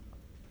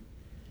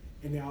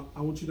 And now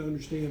I want you to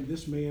understand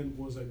this man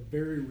was a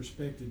very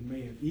respected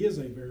man. He is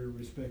a very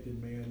respected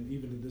man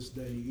even to this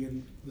day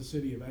in the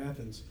city of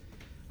Athens.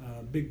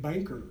 Big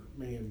banker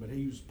man, but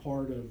he was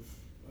part of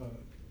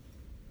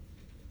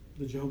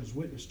the Jehovah's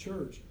Witness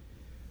church.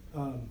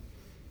 And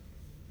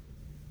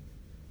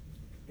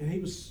he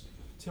was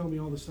telling me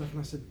all this stuff, and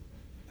I said,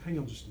 hang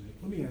on just a minute,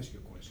 let me ask you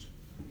a question.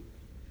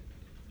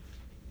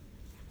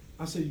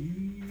 I said,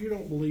 you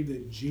don't believe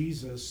that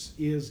Jesus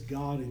is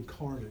God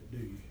incarnate, do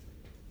you?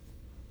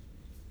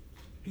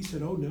 He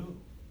said, oh no.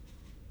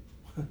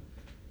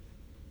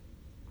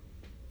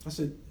 I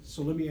said,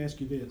 so let me ask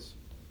you this.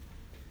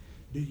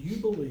 Do you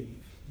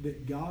believe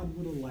that God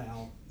would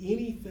allow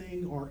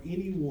anything or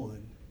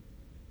anyone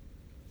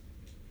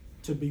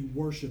to be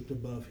worshiped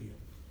above him?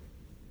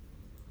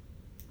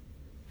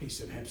 He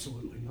said,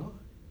 absolutely not.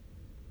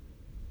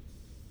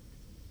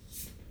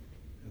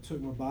 I took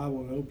my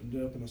Bible and opened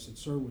it up and I said,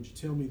 sir, would you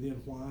tell me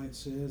then why it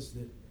says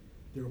that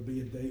there will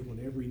be a day when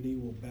every knee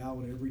will bow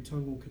and every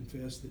tongue will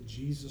confess that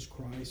Jesus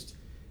Christ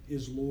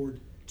is Lord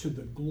to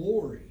the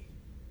glory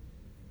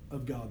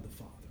of God the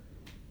Father?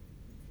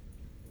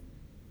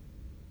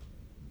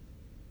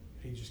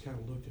 He just kind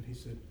of looked and he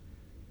said,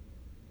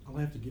 I'll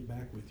have to get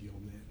back with you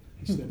on that.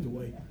 He stepped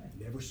away.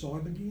 Never saw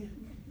him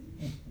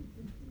again.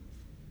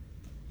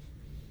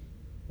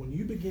 When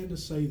you begin to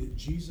say that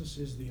Jesus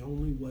is the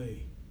only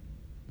way,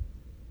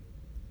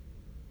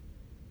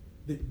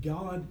 that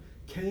God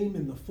came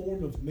in the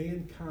form of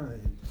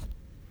mankind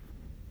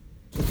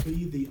to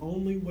be the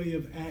only way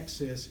of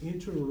access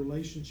into a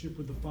relationship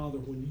with the Father,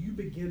 when you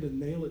begin to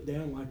nail it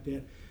down like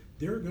that,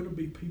 there are going to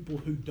be people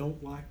who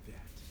don't like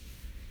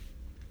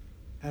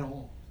that at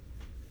all.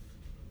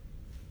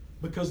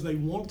 Because they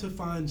want to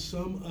find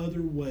some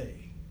other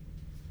way.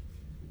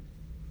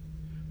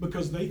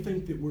 Because they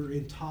think that we're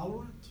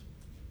intolerant.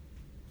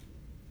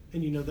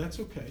 And that's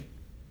okay.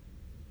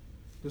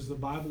 Does the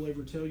Bible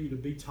ever tell you to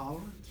be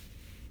tolerant?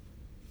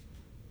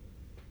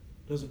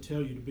 It doesn't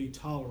tell you to be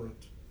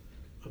tolerant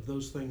of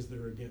those things that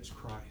are against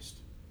Christ.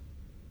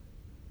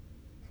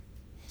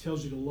 It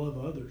tells you to love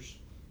others,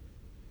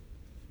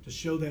 to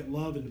show that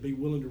love and to be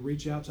willing to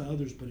reach out to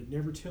others, but it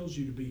never tells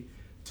you to be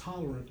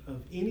tolerant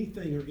of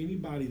anything or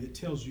anybody that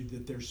tells you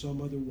that there's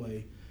some other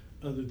way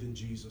other than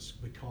Jesus,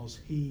 because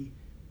He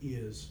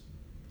is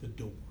the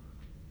door.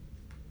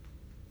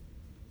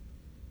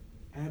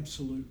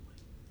 Absolutely.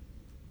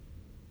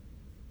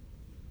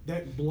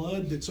 That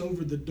blood that's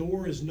over the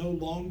door is no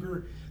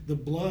longer the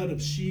blood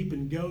of sheep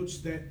and goats.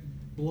 That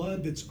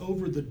blood that's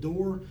over the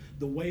door,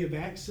 the way of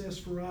access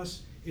for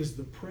us, is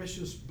the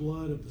precious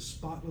blood of the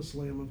spotless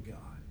Lamb of God.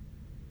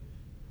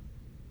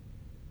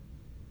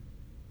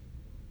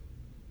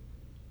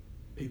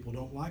 People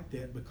don't like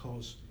that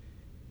because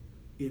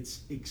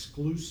it's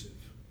exclusive.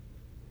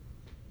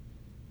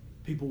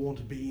 People want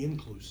to be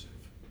inclusive.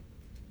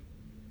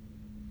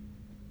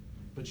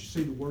 But you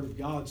see, the Word of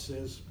God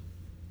says,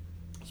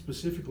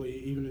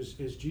 specifically, even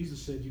as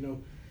Jesus said,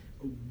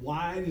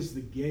 wide is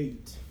the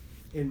gate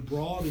and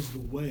broad is the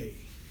way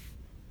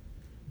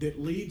that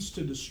leads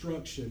to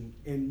destruction,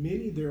 and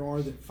many there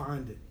are that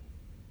find it.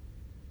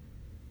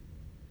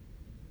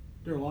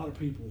 There are a lot of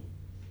people,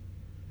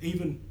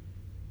 even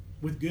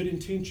with good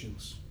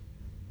intentions,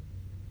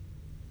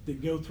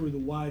 that go through the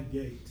wide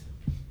gate.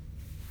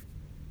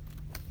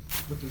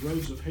 But the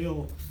roads of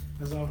hell,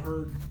 as I've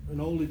heard an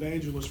old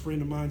evangelist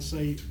friend of mine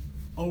say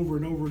over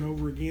and over and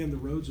over again, the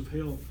roads of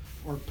hell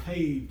are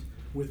paved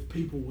with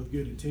people with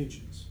good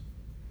intentions.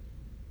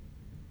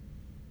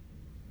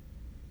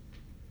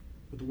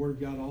 But the Word of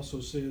God also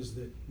says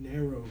that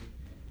narrow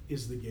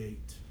is the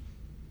gate.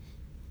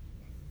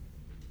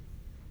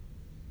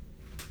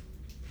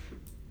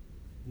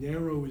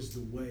 Narrow is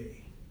the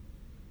way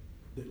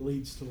that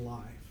leads to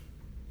life.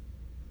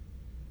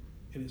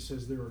 And it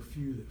says there are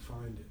few that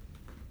find it.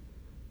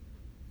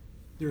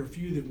 There are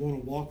few that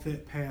want to walk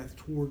that path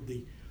toward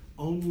the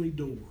only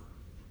door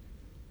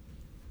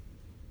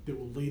that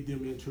will lead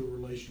them into a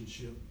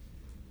relationship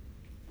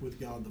with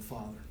God the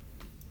Father.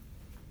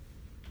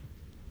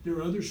 There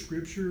are other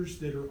scriptures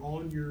that are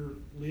on your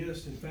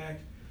list. In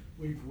fact,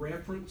 we've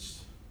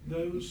referenced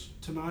those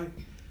tonight,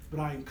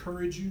 but I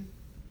encourage you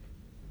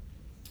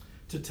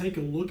to take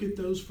a look at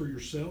those for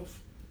yourself.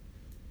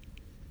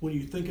 When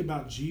you think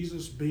about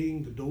Jesus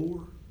being the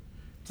door,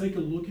 take a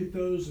look at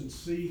those and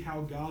see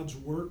how God's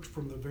worked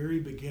from the very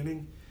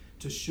beginning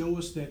to show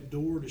us that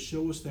door, to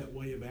show us that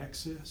way of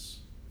access.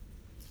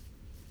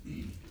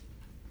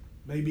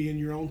 Maybe in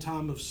your own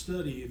time of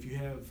study, if you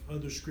have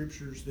other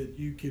scriptures that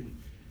you can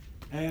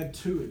add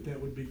to it, that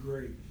would be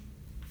great.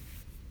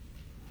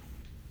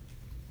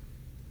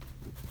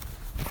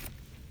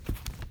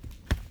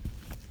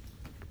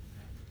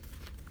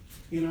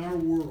 In our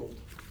world,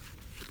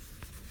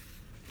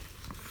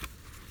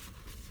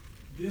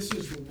 this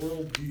is the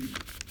worldview.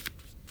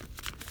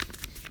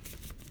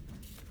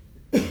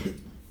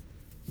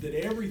 That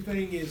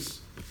everything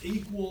is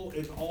equal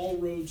and all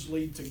roads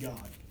lead to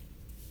God.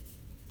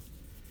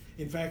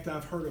 In fact,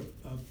 I've heard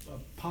a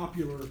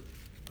popular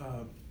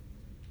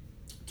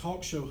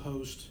talk show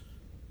host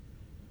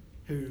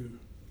who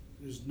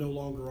is no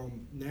longer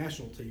on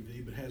national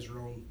TV but has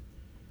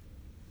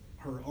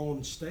her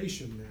own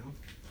station now.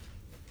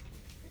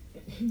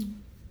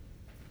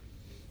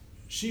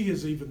 She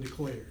has even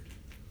declared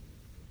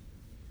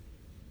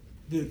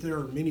that there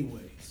are many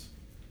ways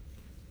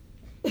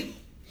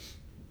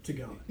to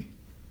God.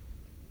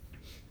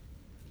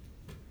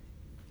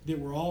 That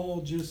we're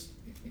all just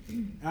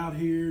out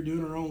here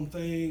doing our own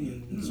thing,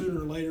 and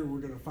sooner or later we're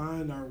going to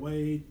find our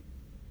way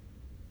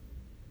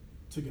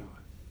to God.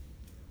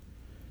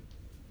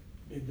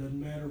 It doesn't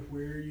matter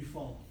where you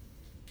fall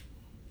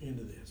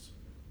into this.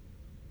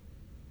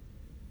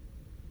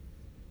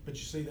 But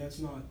you see, that's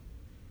not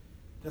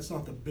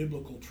the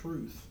biblical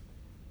truth.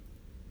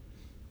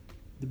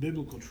 The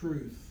biblical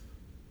truth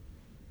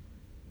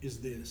is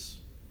this.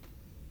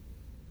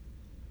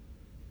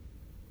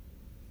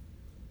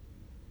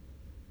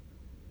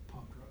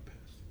 Popped right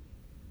past it.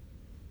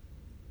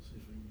 See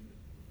if we can get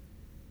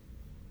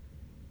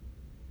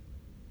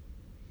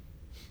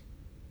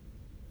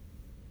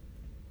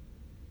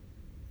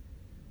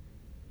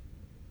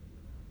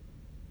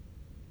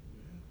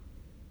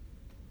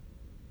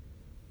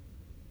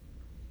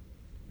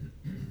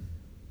it.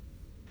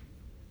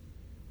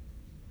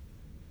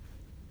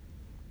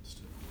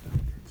 Still down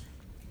here.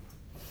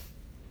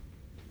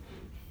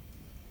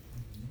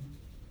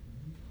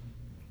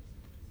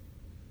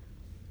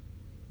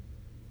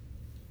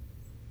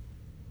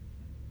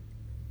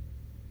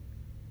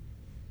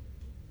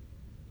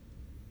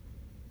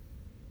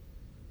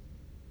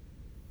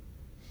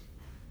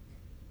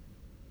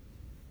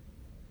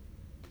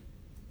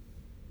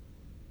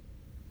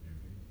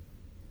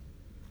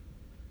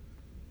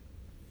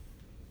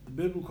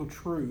 The biblical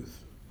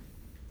truth,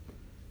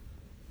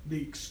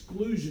 the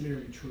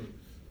exclusionary truth,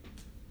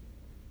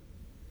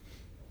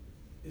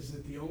 is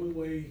that the only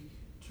way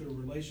to a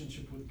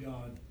relationship with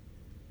God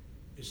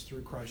is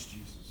through Christ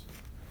Jesus.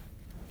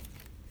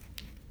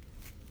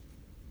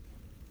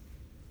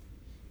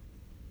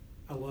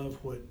 I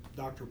love what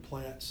Dr.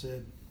 Platt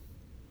said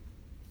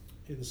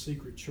in The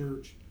Secret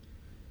Church.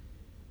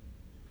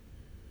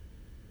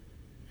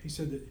 He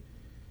said that,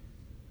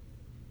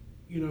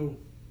 you know,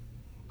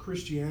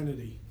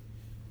 Christianity,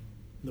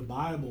 the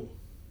Bible,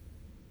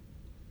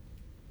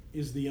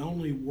 is the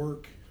only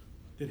work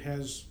that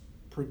has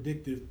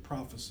predictive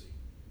prophecy.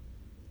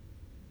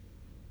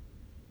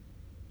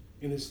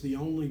 And it's the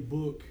only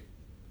book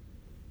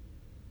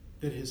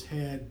that has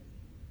had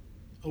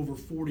over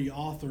 40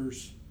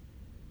 authors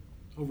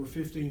over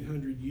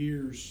 1,500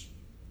 years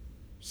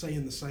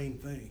saying the same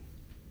thing.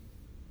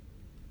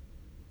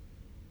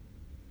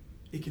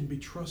 It can be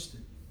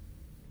trusted.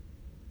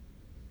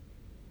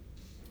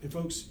 And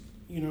folks,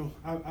 you know,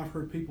 I've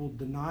heard people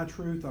deny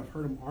truth. I've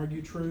heard them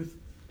argue truth.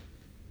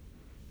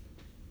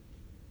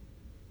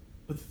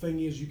 But the thing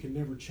is, you can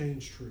never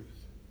change truth.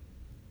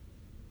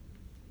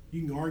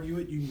 You can argue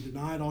it, you can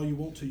deny it all you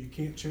want to. You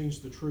can't change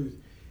the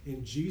truth.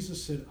 And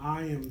Jesus said,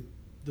 I am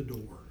the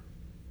door.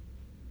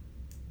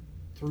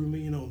 Through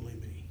me and only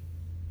me.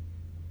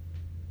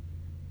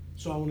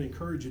 So I want to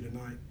encourage you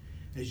tonight,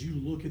 as you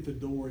look at the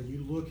door and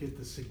you look at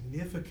the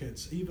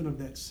significance even of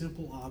that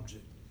simple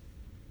object,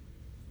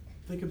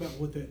 think about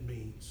what that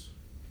means.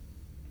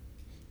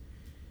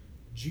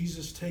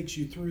 Jesus takes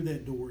you through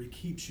that door. He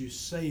keeps you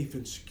safe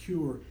and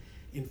secure.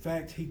 In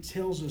fact, he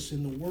tells us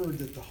in the Word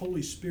that the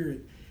Holy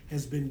Spirit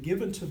has been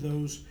given to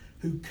those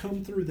who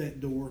come through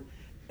that door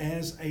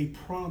as a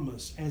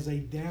promise, as a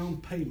down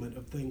payment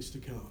of things to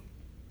come.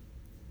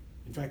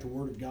 In fact, the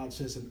Word of God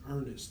says an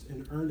earnest.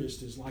 An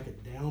earnest is like a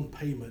down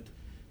payment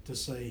to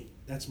say,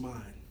 that's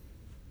mine.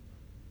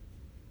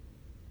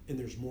 And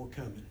there's more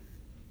coming.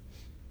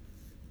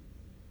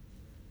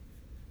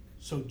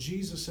 So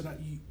Jesus said,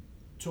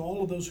 to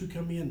all of those who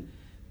come in,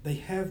 they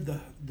have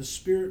the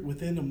Spirit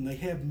within them. They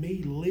have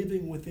me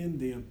living within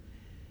them.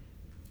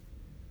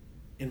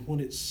 And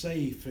when it's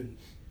safe and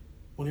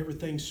when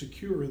everything's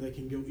secure, they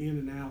can go in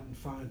and out and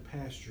find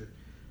pasture.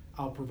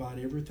 I'll provide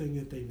everything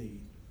that they need.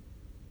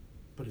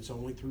 But it's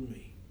only through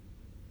me.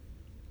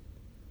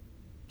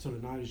 So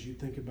tonight, as you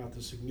think about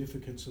the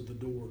significance of the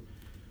door,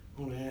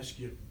 I want to ask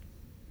you,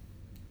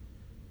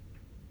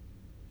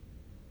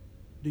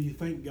 do you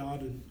thank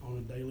God on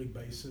a daily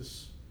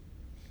basis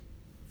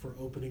for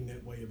opening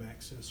that way of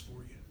access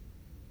for you?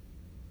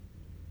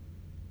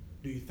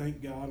 Do you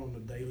thank God on a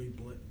daily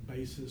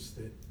basis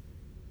that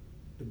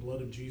the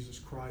blood of Jesus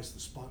Christ, the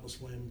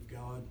spotless Lamb of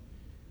God,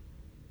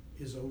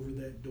 is over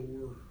that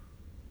door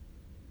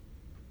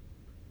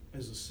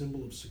as a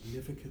symbol of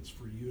significance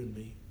for you and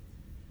me,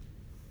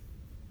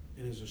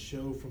 and as a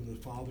show from the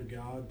Father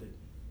God that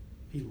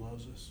he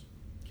loves us,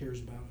 cares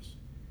about us?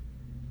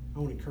 I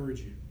want to encourage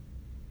you.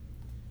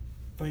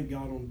 Thank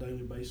God on a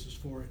daily basis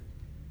for it,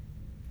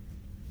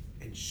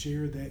 and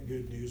share that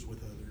good news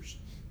with others.